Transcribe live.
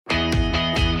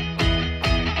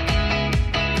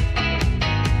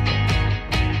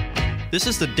This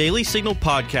is the Daily Signal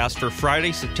podcast for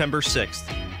Friday, September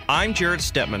 6th. I'm Jared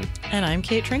Stepman. And I'm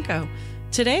Kate Trinko.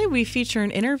 Today, we feature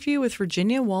an interview with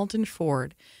Virginia Walden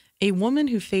Ford, a woman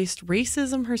who faced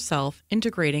racism herself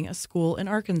integrating a school in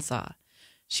Arkansas.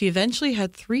 She eventually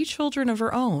had 3 children of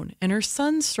her own, and her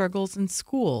son's struggles in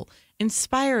school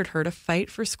inspired her to fight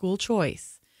for school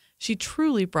choice. She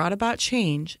truly brought about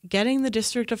change, getting the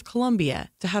District of Columbia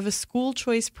to have a school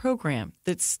choice program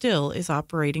that still is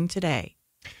operating today.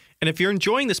 And if you're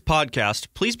enjoying this podcast,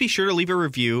 please be sure to leave a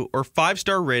review or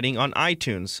 5-star rating on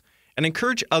iTunes and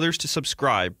encourage others to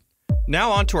subscribe.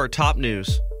 Now on to our top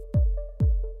news.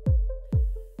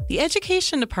 The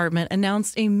Education Department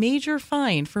announced a major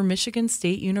fine for Michigan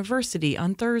State University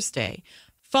on Thursday,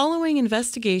 following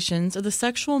investigations of the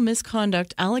sexual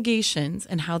misconduct allegations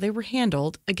and how they were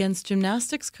handled against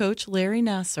gymnastics coach Larry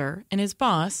Nassar and his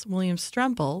boss, William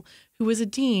Strempel, who was a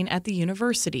dean at the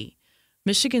university.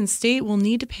 Michigan State will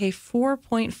need to pay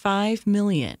 $4.5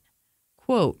 million.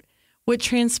 Quote, "What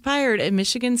transpired at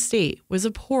Michigan State was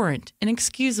abhorrent,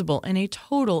 inexcusable, and a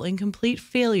total and complete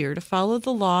failure to follow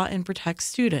the law and protect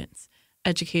students,"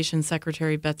 Education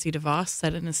Secretary Betsy DeVos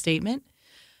said in a statement.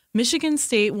 Michigan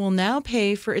State will now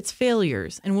pay for its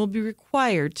failures and will be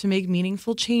required to make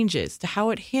meaningful changes to how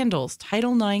it handles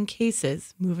Title IX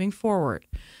cases moving forward.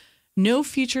 No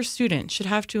future student should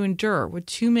have to endure what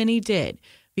too many did,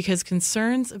 because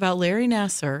concerns about Larry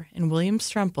Nassar and William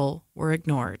Strempel were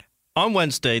ignored. On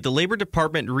Wednesday, the Labor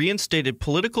Department reinstated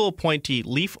political appointee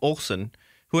Leif Olson,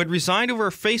 who had resigned over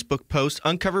a Facebook post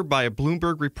uncovered by a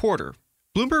Bloomberg reporter.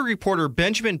 Bloomberg reporter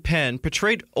Benjamin Penn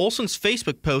portrayed Olson's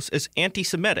Facebook post as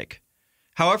anti-Semitic.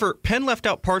 However, Penn left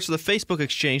out parts of the Facebook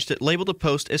exchange that labeled the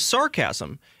post as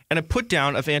sarcasm and a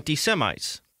put-down of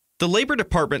anti-Semites. The Labor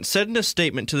Department said in a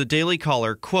statement to the Daily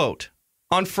Caller, quote,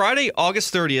 "On Friday,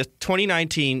 August 30th,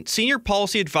 2019, Senior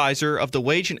Policy Advisor of the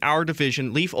Wage and Hour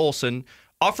Division, Leif Olson,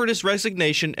 offered his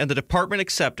resignation and the department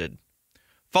accepted.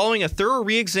 Following a thorough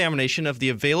re-examination of the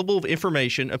available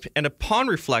information and upon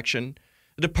reflection,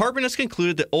 the department has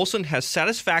concluded that Olson has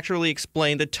satisfactorily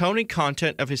explained the tone and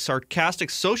content of his sarcastic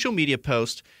social media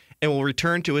post and will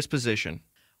return to his position."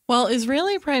 While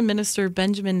Israeli Prime Minister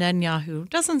Benjamin Netanyahu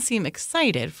doesn't seem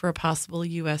excited for a possible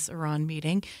U.S.-Iran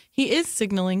meeting, he is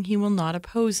signaling he will not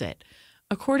oppose it.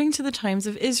 According to the Times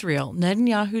of Israel,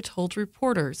 Netanyahu told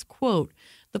reporters, quote,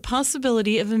 "The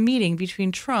possibility of a meeting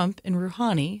between Trump and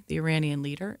Rouhani, the Iranian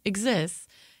leader, exists,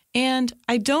 and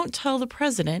I don't tell the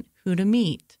president who to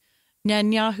meet."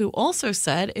 Netanyahu also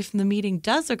said if the meeting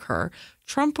does occur,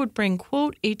 Trump would bring,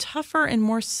 quote, "a tougher and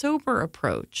more sober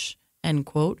approach," end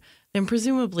quote, than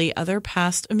presumably other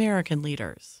past American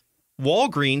leaders.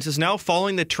 Walgreens is now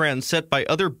following the trend set by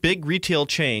other big retail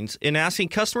chains in asking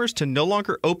customers to no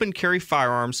longer open carry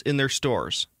firearms in their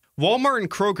stores. Walmart and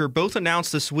Kroger both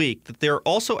announced this week that they are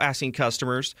also asking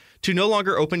customers to no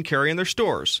longer open carry in their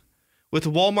stores, with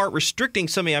Walmart restricting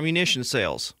some ammunition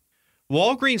sales.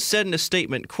 Walgreens said in a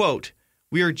statement, quote,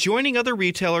 "We are joining other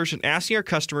retailers in asking our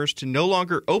customers to no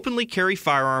longer openly carry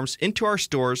firearms into our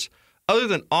stores other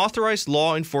than authorized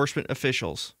law enforcement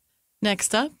officials."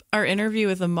 Next up, our interview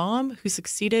with a mom who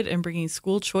succeeded in bringing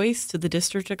school choice to the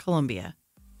District of Columbia.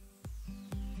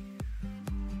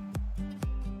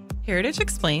 Heritage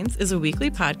Explains is a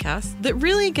weekly podcast that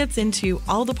really gets into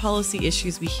all the policy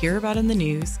issues we hear about in the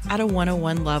news at a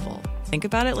 101 level. Think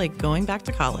about it like going back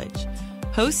to college.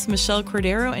 Hosts Michelle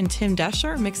Cordero and Tim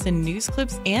Desher mix in news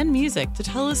clips and music to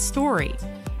tell a story.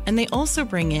 And they also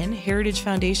bring in Heritage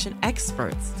Foundation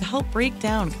experts to help break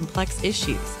down complex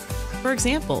issues. For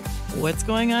example, what's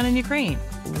going on in Ukraine?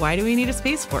 Why do we need a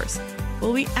Space Force?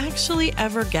 Will we actually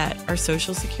ever get our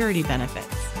Social Security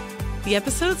benefits? The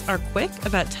episodes are quick,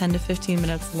 about 10 to 15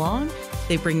 minutes long.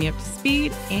 They bring you up to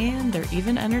speed, and they're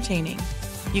even entertaining.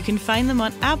 You can find them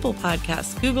on Apple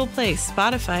Podcasts, Google Play,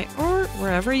 Spotify, or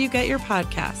wherever you get your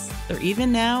podcasts. They're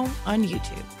even now on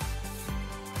YouTube.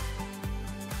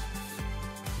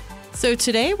 So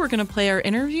today we're going to play our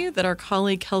interview that our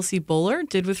colleague Kelsey Bowler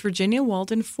did with Virginia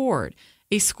Walden Ford,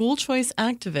 a school choice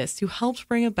activist who helped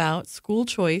bring about school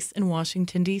choice in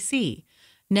Washington, D.C.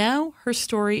 Now her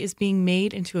story is being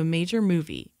made into a major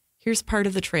movie. Here's part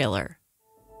of the trailer.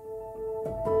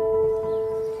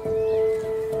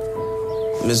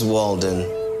 Ms. Walden,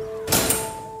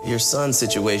 your son's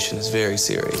situation is very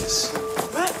serious.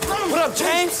 What up,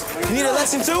 James? You need a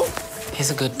lesson too? He's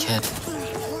a good kid.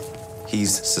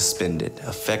 He's suspended,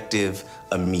 effective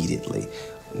immediately.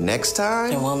 Next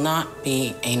time? There will not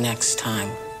be a next time.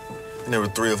 And there were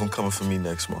 3 of them coming for me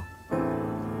next month.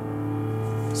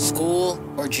 School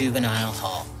or juvenile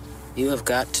hall. You have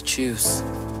got to choose.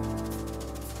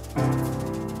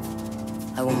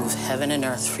 I will move heaven and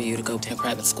earth for you to go to a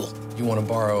private school. You want to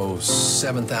borrow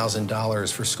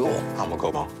 $7,000 for school? I'm gonna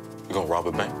go, Mom. You gonna rob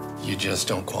a bank? You just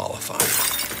don't qualify.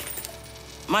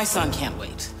 My son can't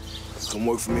wait. Come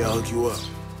work for me, I'll hook you up.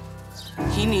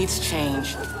 He needs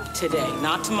change today,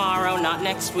 not tomorrow, not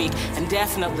next week, and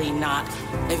definitely not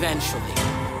eventually.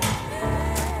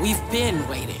 We've been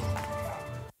waiting.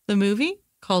 The movie,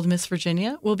 called Miss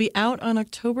Virginia, will be out on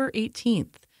October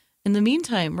 18th. In the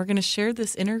meantime, we're going to share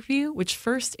this interview, which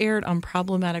first aired on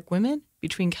Problematic Women,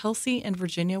 between Kelsey and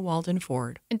Virginia Walden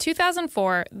Ford. In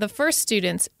 2004, the first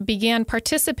students began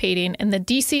participating in the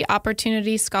DC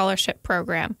Opportunity Scholarship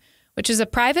Program, which is a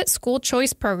private school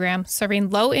choice program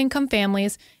serving low-income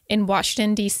families in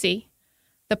Washington, D.C.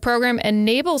 The program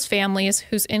enables families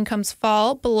whose incomes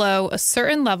fall below a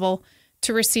certain level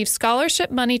to receive scholarship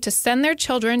money to send their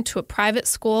children to a private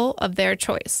school of their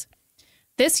choice.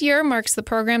 This year marks the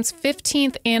program's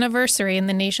 15th anniversary in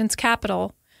the nation's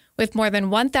capital, with more than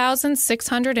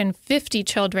 1,650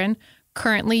 children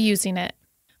currently using it.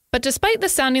 But despite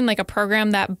this sounding like a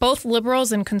program that both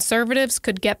liberals and conservatives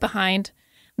could get behind,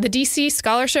 the DC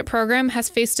Scholarship Program has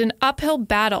faced an uphill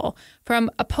battle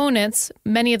from opponents,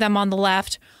 many of them on the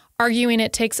left, arguing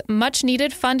it takes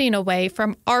much-needed funding away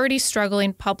from already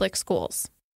struggling public schools.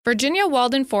 Virginia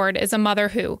Walden Ford is a mother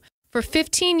who, for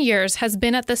 15 years, has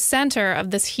been at the center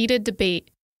of this heated debate.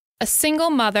 A single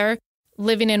mother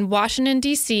living in Washington,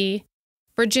 D.C.,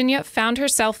 Virginia found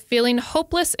herself feeling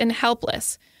hopeless and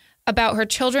helpless about her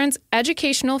children's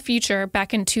educational future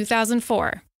back in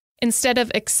 2004. Instead of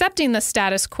accepting the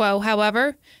status quo,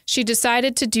 however, she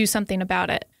decided to do something about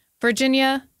it.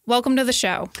 Virginia, welcome to the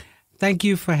show. Thank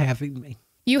you for having me.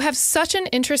 You have such an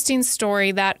interesting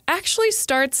story that actually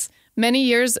starts many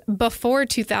years before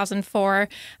 2004,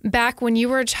 back when you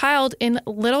were a child in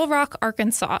Little Rock,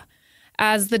 Arkansas,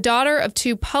 as the daughter of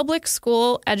two public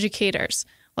school educators.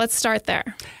 Let's start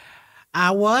there.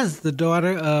 I was the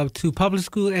daughter of two public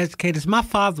school educators. My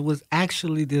father was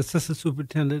actually the assistant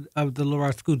superintendent of the Little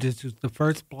Rock School District, the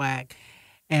first black,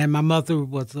 and my mother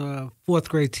was a fourth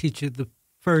grade teacher, the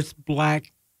first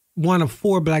black, one of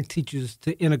four black teachers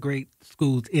to integrate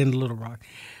schools in Little Rock.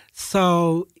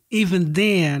 So even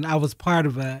then, I was part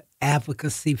of an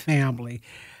advocacy family.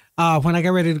 When I got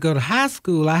ready to go to high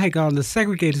school, I had gone to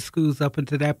segregated schools up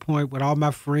until that point with all my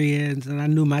friends, and I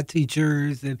knew my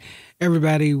teachers, and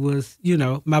everybody was,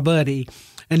 my buddy.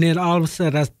 And then all of a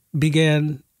sudden, I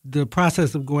began the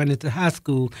process of going into high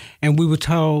school, and we were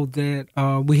told that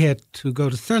we had to go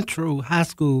to Central High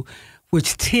School,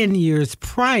 which 10 years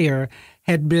prior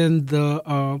had been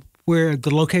where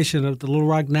the location of the Little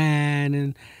Rock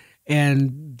Nine,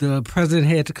 and the president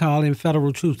had to call in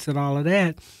federal troops and all of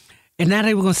that. And now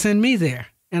they were going to send me there.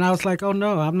 And I was like, oh,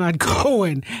 no, I'm not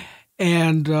going.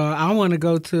 And I want to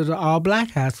go to the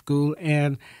all-black high school.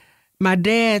 And my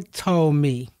dad told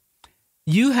me,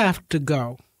 you have to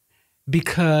go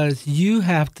because you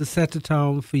have to set the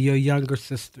tone for your younger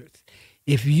sisters.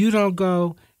 If you don't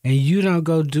go and you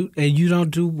don't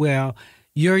do well,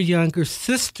 your younger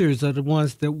sisters are the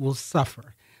ones that will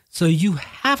suffer. So you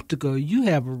have to go. You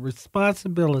have a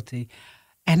responsibility.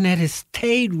 And that has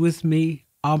stayed with me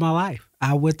all my life.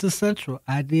 I went to Central.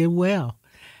 I did well.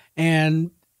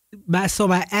 And my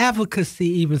advocacy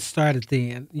even started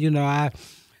then.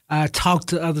 I talked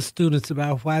to other students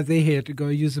about why they had to go,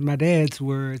 using my dad's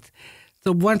words.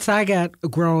 So once I got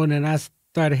grown and I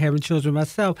started having children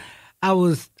myself,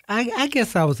 I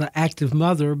guess I was an active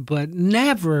mother, but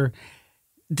never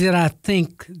did I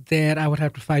think that I would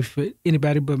have to fight for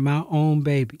anybody but my own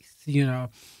babies.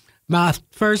 My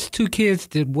first two kids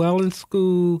did well in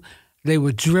school. They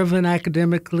were driven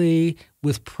academically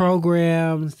with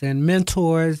programs and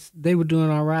mentors. They were doing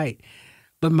all right.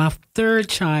 But my third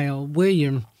child,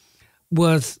 William,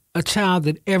 was a child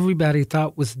that everybody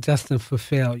thought was destined for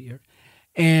failure.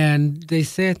 And they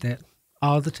said that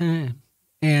all the time.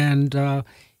 And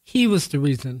he was the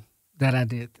reason that I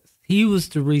did this. He was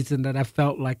the reason that I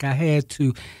felt like I had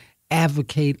to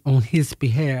advocate on his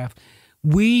behalf.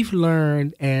 We've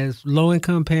learned as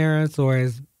low-income parents or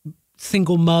as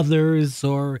single mothers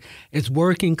or as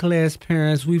working class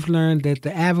parents, we've learned that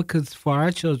the advocates for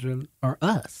our children are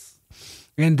us.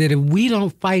 And that if we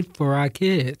don't fight for our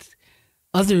kids,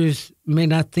 others may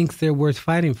not think they're worth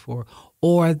fighting for,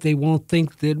 or they won't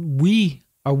think that we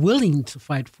are willing to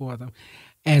fight for them.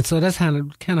 And so that's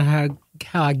kind of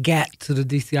how I got to the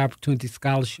DC Opportunity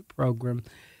Scholarship Program.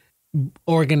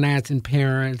 Organizing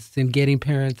parents and getting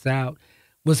parents out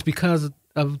was because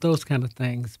of those kind of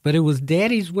things. But it was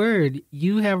Daddy's word.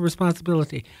 You have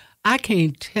responsibility. I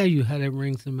can't tell you how that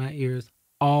rings in my ears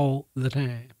all the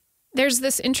time. There's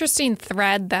this interesting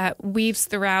thread that weaves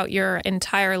throughout your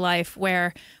entire life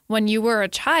where when you were a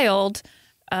child,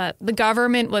 the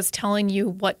government was telling you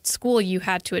what school you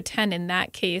had to attend. In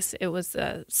that case, it was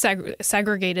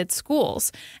segregated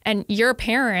schools. And your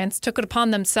parents took it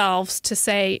upon themselves to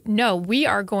say, no, we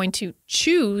are going to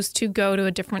choose to go to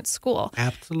a different school.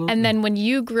 Absolutely. And then when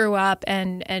you grew up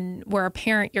and were a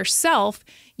parent yourself,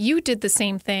 you did the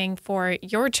same thing for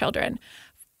your children.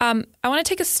 I want to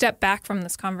take a step back from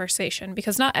this conversation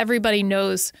because not everybody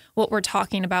knows what we're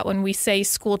talking about when we say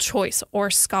school choice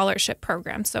or scholarship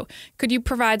program. So could you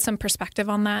provide some perspective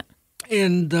on that?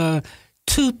 In the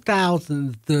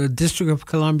 2000s, the District of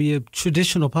Columbia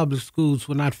traditional public schools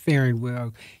were not faring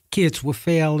well. Kids were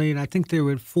failing. I think they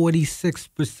were at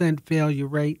 46% failure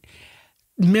rate.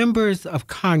 Members of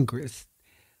Congress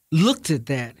looked at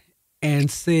that and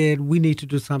said, we need to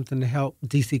do something to help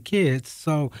D.C. kids.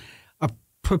 So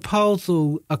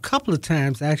proposal a couple of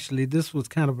times, actually, this was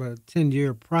kind of a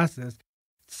 10-year process,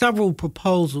 several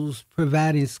proposals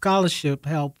providing scholarship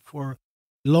help for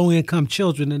low-income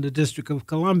children in the District of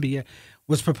Columbia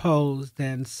was proposed,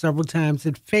 and several times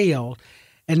it failed.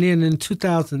 And then in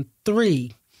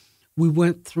 2003, we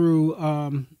went through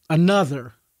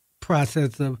another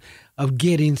process of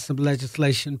getting some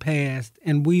legislation passed,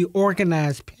 and we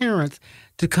organized parents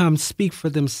to come speak for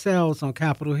themselves on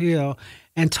Capitol Hill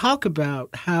and talk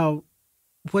about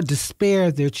what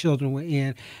despair their children were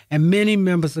in. And many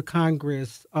members of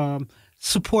Congress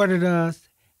supported us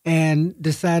and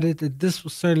decided that this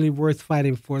was certainly worth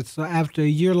fighting for. So after a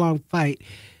year-long fight,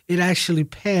 it actually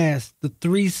passed the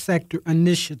three-sector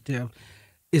initiative.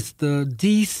 It's the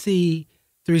D.C.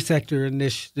 three-sector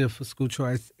initiative for school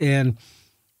choice, and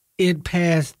it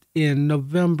passed in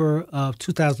November of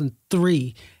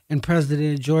 2003, and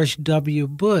President George W.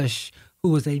 Bush, who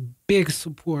was a big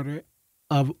supporter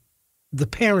of the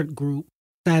parent group,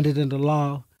 signed it into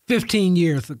law 15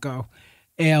 years ago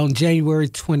on January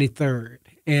 23rd.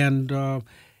 And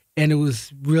it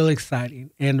was really exciting.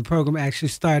 And the program actually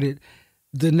started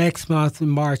the next month in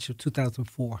March of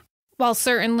 2004. While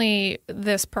certainly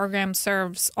this program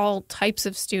serves all types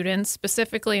of students,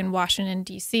 specifically in Washington,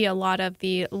 D.C., a lot of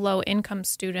the low-income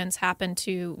students happen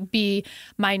to be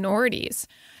minorities.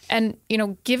 And,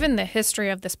 given the history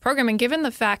of this program and given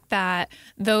the fact that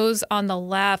those on the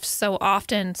left so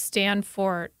often stand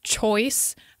for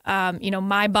choice,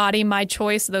 my body, my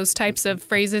choice, those types of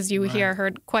phrases you hear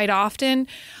heard quite often,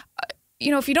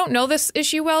 if you don't know this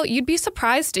issue well, you'd be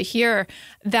surprised to hear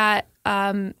that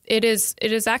it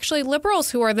is actually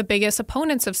liberals who are the biggest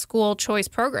opponents of school choice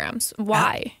programs.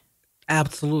 Why?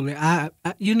 Absolutely.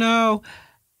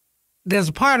 There's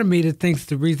a part of me that thinks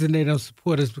the reason they don't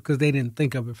support us because they didn't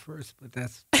think of it first, but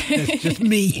that's just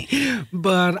me.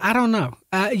 But I don't know.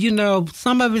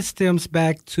 Some of it stems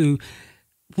back to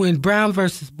when Brown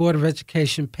versus Board of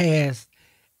Education passed,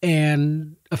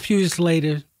 and a few years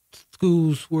later,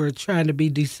 schools were trying to be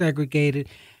desegregated,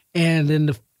 and in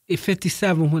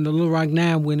 1957, when the Little Rock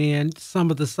 9 went in,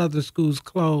 some of the southern schools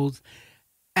closed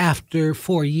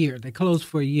for a year. They closed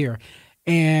for a year.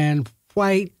 And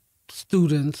white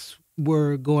students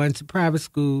were going to private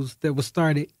schools that were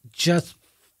started just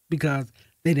because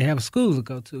they didn't have a school to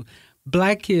go to.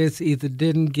 Black kids either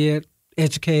didn't get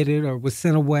educated or were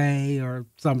sent away or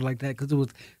something like that because it was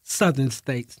southern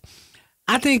states.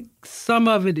 I think some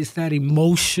of it is that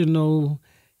emotional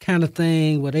kind of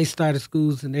thing where they started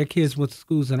schools and their kids went to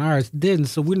schools and ours didn't,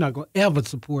 so we're not going to ever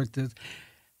support this.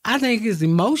 I think it's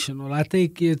emotional. I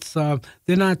think it's they're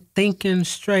not thinking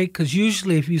straight because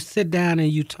usually if you sit down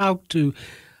and you talk to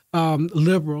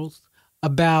liberals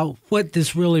about what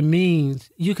this really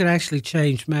means, you can actually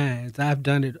change minds. I've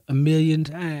done it a million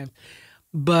times.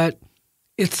 But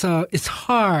it's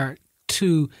hard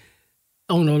to,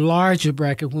 on a larger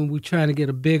bracket, when we're trying to get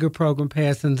a bigger program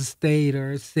passed in the state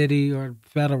or city or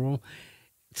federal,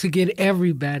 to get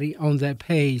everybody on that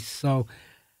page. So,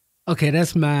 okay,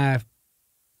 that's my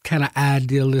kind of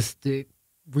idealistic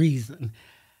reason.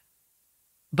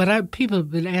 But people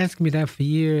have been asking me that for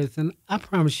years, and I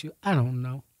promise you, I don't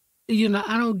know.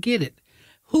 I don't get it.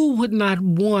 Who would not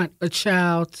want a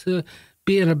child to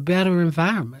be in a better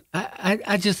environment?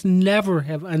 I just never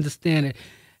have understood it.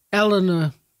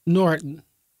 Eleanor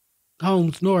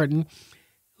Holmes Norton,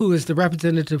 who is the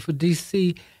representative for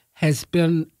D.C., has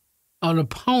been an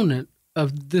opponent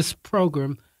of this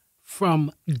program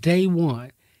from day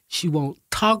one. She won't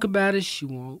talk about it. She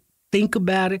won't think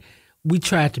about it. We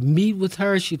tried to meet with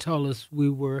her. She told us we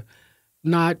were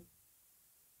not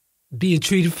being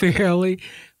treated fairly,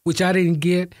 which I didn't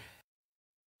get.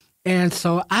 And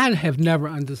so I have never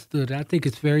understood it. I think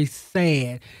it's very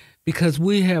sad because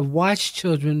we have watched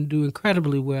children do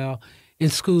incredibly well in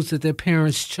schools that their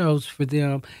parents chose for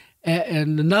them.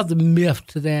 And another myth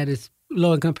to that is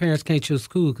low-income parents can't choose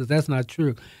school, because that's not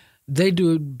true. They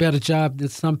do a better job than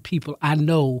some people I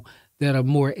know that are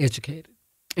more educated.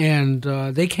 And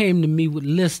they came to me with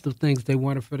lists of things they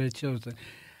wanted for their children.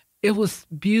 It was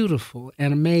beautiful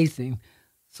and amazing.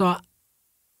 So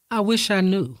I wish I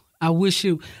knew. I wish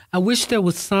there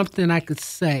was something I could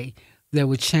say that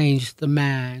would change the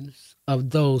minds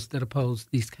of those that oppose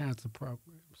these kinds of programs.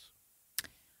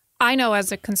 I know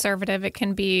as a conservative, it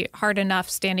can be hard enough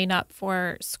standing up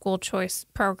for school choice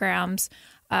programs,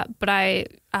 but I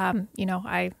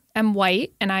am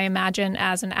white, and I imagine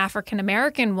as an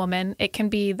African-American woman, it can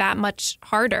be that much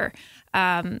harder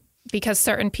because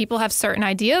certain people have certain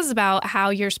ideas about how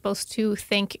you're supposed to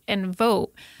think and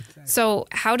vote. Exactly. So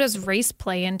how does race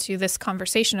play into this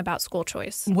conversation about school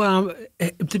choice? Well,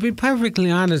 to be perfectly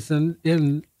honest,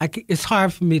 it's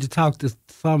hard for me to talk to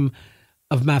some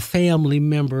of my family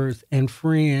members and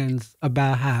friends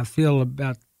about how I feel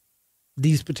about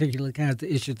these particular kinds of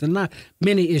issues, and not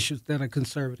many issues that are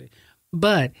conservative.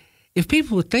 But if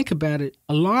people would think about it,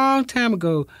 a long time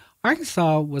ago,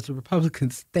 Arkansas was a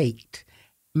Republican state.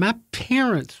 My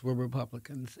parents were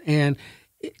Republicans, and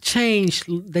they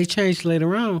changed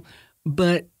later on.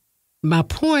 But my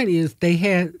point is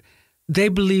they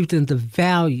believed in the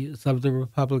values of the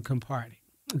Republican Party.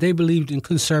 They believed in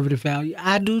conservative value.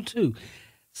 I do too.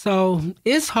 So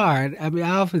it's hard. I mean,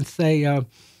 I often say, I'm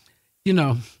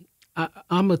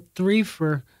a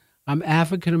threefer. I'm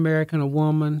African-American, a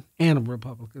woman, and a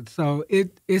Republican. So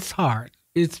it's hard.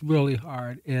 It's really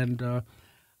hard. And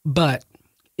but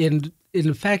in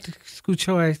the fact of school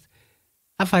choice,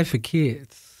 I fight for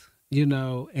kids,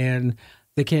 and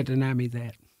they can't deny me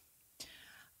that.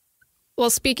 Well,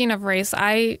 speaking of race,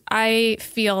 I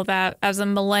feel that as a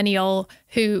millennial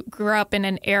who grew up in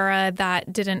an era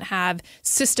that didn't have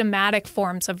systematic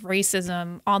forms of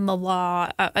racism on the law,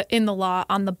 in the law,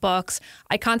 on the books,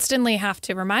 I constantly have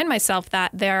to remind myself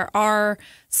that there are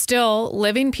still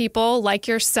living people like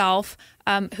yourself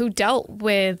who dealt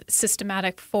with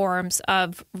systematic forms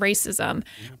of racism.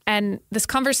 Yeah. And this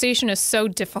conversation is so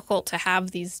difficult to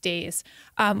have these days.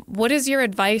 What is your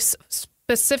advice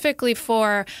specifically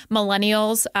for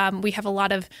millennials? We have a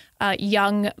lot of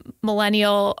young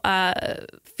millennial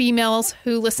females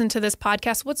who listen to this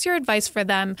podcast. What's your advice for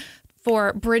them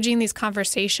for bridging these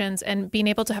conversations and being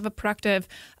able to have a productive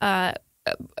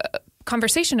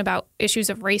conversation about issues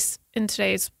of race in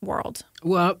today's world?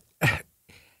 Well,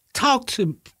 talk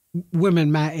to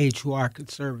women my age who are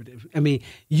conservative. I mean,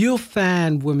 you'll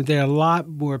find women, there are a lot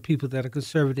more people that are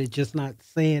conservative, just not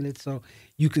saying it, so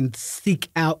you can seek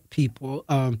out people.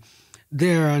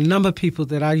 There are a number of people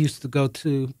that I used to go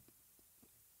to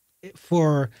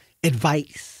for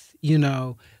advice,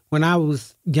 when I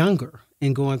was younger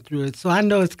and going through it. So I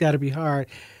know it's got to be hard.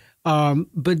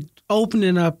 But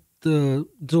opening up the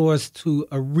doors to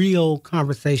a real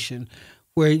conversation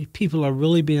where people are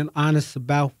really being honest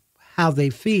about how they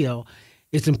feel,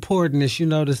 it's important. As you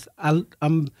notice,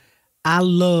 I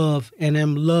love and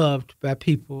am loved by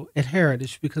people at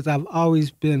Heritage because I've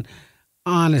always been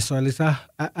honest, or at least I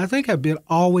think I've been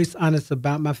always honest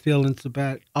about my feelings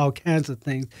about all kinds of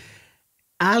things.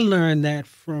 I learned that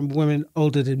from women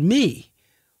older than me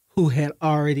who had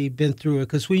already been through it,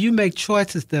 because when you make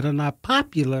choices that are not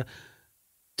popular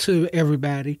to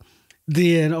everybody,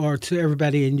 or to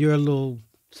everybody in your little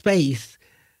space,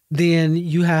 then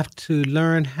you have to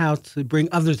learn how to bring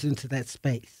others into that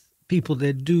space, people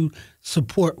that do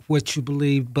support what you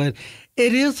believe. But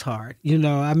it is hard,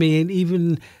 I mean,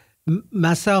 even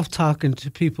myself talking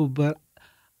to people, but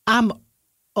I'm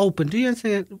open. Do you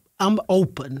understand? I'm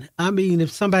open. I mean,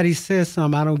 if somebody says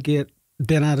something, I don't get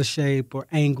bent out of shape or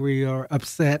angry or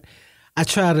upset. I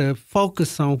try to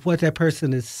focus on what that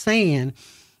person is saying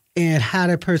and how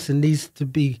that person needs to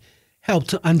be helped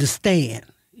to understand.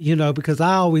 Because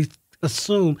I always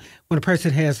assume when a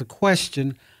person has a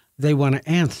question, they want to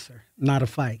answer, not a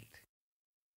fight.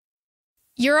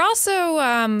 You're also,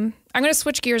 I'm going to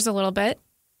switch gears a little bit.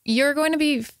 You're going to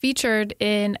be featured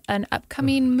in an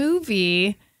upcoming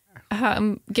movie,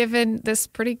 given this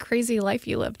pretty crazy life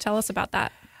you live. Tell us about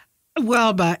that. Well,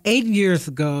 about 8 years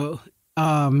ago,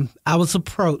 I was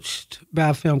approached by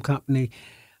a film company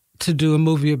to do a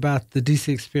movie about the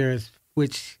D.C. experience,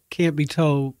 which can't be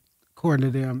told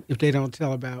according to them if they don't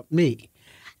tell about me.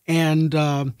 And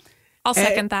I'll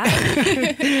second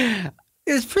that.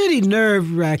 It's pretty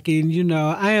nerve-wracking,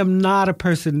 I am not a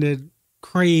person that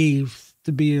craves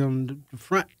to be on the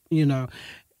front,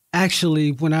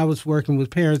 Actually, when I was working with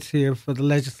parents here for the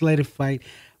legislative fight,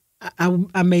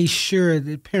 I made sure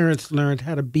that parents learned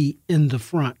how to be in the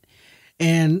front.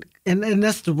 And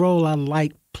that's the role I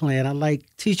like playing. I like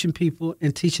teaching people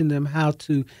and teaching them how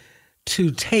to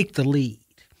take the lead.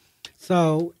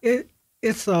 So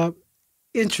it's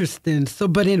interesting. So,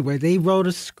 but anyway, they wrote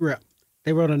a script.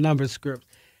 They wrote a number of scripts.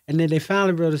 And then they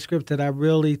finally wrote a script that I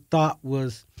really thought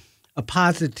was a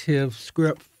positive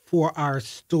script for our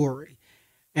story.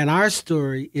 And our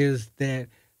story is that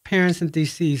parents in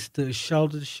D.C. stood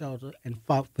shoulder to shoulder and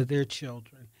fought for their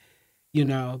children, you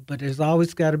know, but there's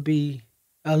always got to be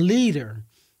a leader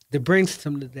that brings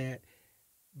them to that.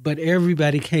 But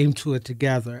everybody came to it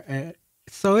together.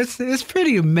 So it's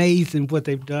pretty amazing what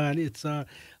they've done. It's a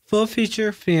full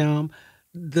feature film.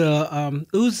 The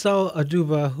Uzo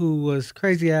Aduba, who was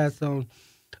Crazy Eyes on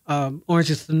Orange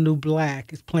is the New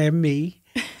Black, is playing me.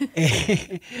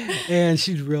 And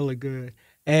she's really good.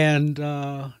 And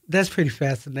that's pretty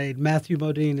fascinating. Matthew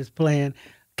Modine is playing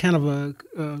kind of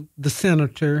the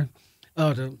senator,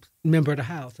 the member of the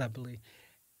House, I believe.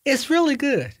 It's really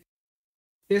good.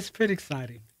 It's pretty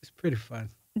exciting. It's pretty fun.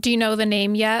 Do you know the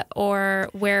name yet or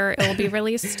where it will be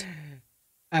released?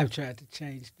 I've tried to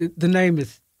change. The name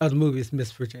of the movie is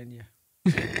Miss Virginia.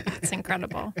 That's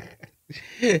incredible.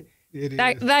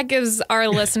 That gives our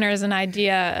listeners an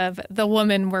idea of the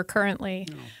woman we currently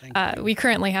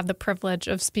have the privilege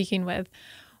of speaking with.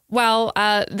 Well,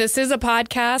 this is a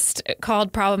podcast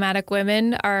called Problematic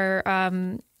Women.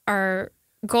 Our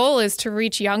goal is to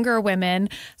reach younger women,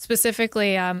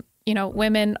 specifically,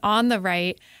 women on the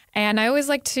right. And I always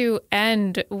like to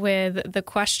end with the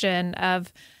question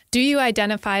of, do you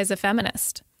identify as a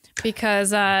feminist?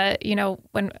 Because,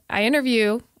 when I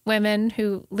interview women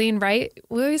who lean right,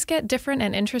 we always get different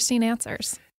and interesting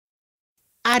answers.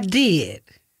 I did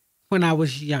when I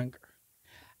was younger.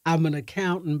 I'm an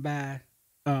accountant by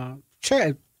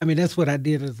trade. I mean, that's what I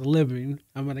did as a living.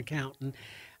 I'm an accountant.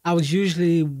 I was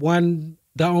usually the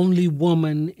only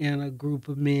woman in a group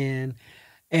of men.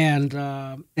 And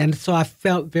so I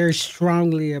felt very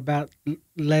strongly about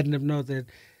letting them know that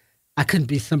I couldn't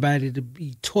be somebody to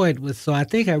be toyed with. So I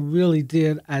think I really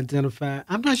did identify.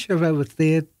 I'm not sure if I ever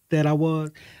said that I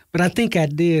was, but I think I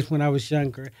did when I was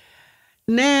younger.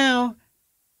 Now,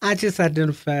 I just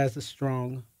identify as a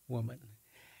strong woman.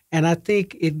 And I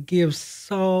think it gives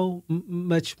so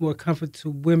much more comfort to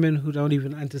women who don't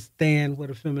even understand what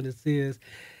a feminist is.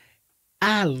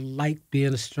 I like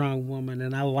being a strong woman,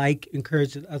 and I like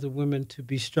encouraging other women to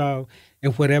be strong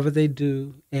in whatever they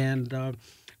do, and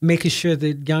making sure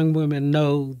that young women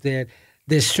know that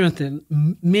there's strength in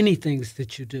many things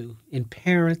that you do, in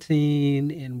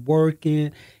parenting, in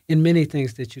working, in many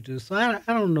things that you do. So I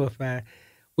don't know if I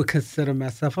would consider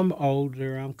myself. I'm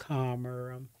older, I'm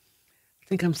calmer, I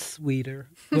think I'm sweeter,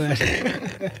 but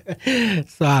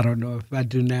so I don't know if I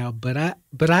do now. But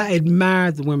I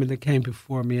admired the women that came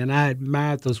before me, and I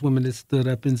admired those women that stood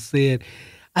up and said,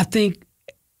 I think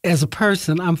as a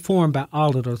person, I'm formed by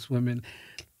all of those women,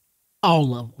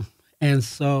 all of them. And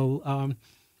so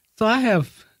I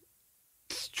have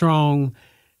strong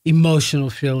emotional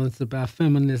feelings about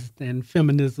feminists and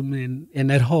feminism and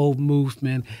that whole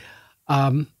movement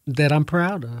that I'm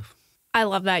proud of. I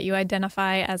love that you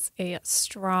identify as a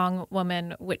strong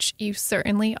woman, which you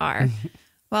certainly are.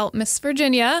 Well, Miss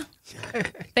Virginia,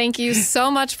 thank you so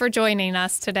much for joining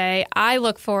us today. I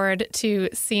look forward to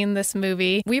seeing this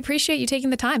movie. We appreciate you taking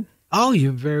the time. Oh,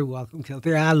 you're very welcome,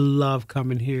 Kelsey. I love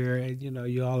coming here, and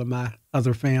you all are my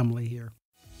other family here.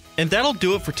 And that'll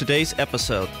do it for today's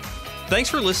episode. Thanks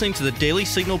for listening to the Daily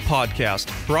Signal podcast,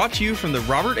 brought to you from the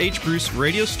Robert H. Bruce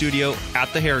Radio Studio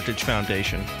at the Heritage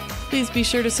Foundation. Please be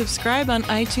sure to subscribe on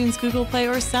iTunes, Google Play,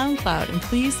 or SoundCloud, and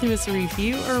please leave us a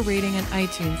review or a rating on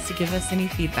iTunes to give us any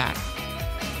feedback.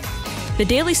 The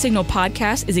Daily Signal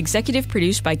podcast is executive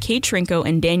produced by Kate Trinko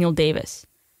and Daniel Davis.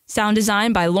 Sound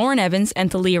design by Lauren Evans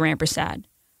and Thalia Rampersad.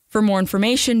 For more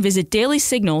information, visit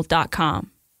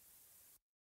dailysignal.com.